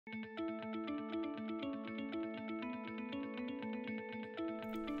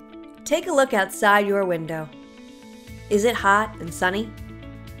Take a look outside your window. Is it hot and sunny?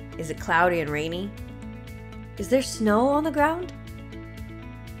 Is it cloudy and rainy? Is there snow on the ground?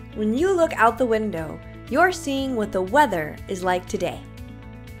 When you look out the window, you're seeing what the weather is like today.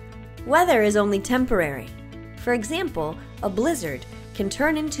 Weather is only temporary. For example, a blizzard can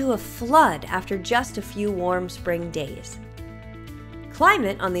turn into a flood after just a few warm spring days.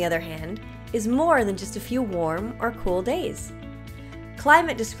 Climate, on the other hand, is more than just a few warm or cool days.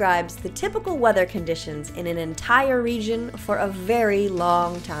 Climate describes the typical weather conditions in an entire region for a very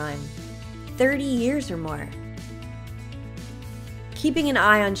long time, 30 years or more. Keeping an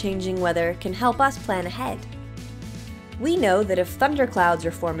eye on changing weather can help us plan ahead. We know that if thunderclouds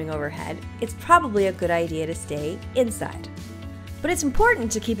are forming overhead, it's probably a good idea to stay inside. But it's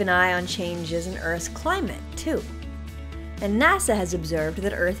important to keep an eye on changes in Earth's climate, too. And NASA has observed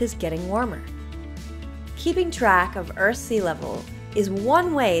that Earth is getting warmer. Keeping track of Earth's sea level is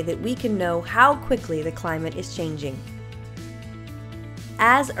one way that we can know how quickly the climate is changing.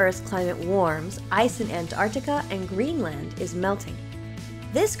 As Earth's climate warms, ice in Antarctica and Greenland is melting.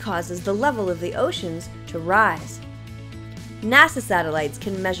 This causes the level of the oceans to rise. NASA satellites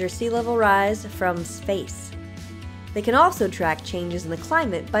can measure sea level rise from space. They can also track changes in the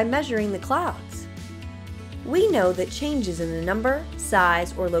climate by measuring the clouds. We know that changes in the number,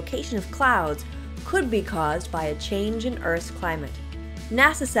 size, or location of clouds could be caused by a change in Earth's climate.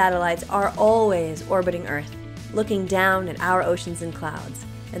 NASA satellites are always orbiting Earth, looking down at our oceans and clouds,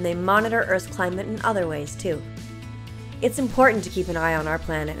 and they monitor Earth's climate in other ways too. It's important to keep an eye on our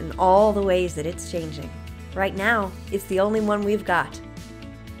planet and all the ways that it's changing. Right now, it's the only one we've got.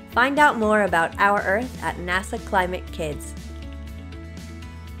 Find out more about our Earth at NASA Climate Kids.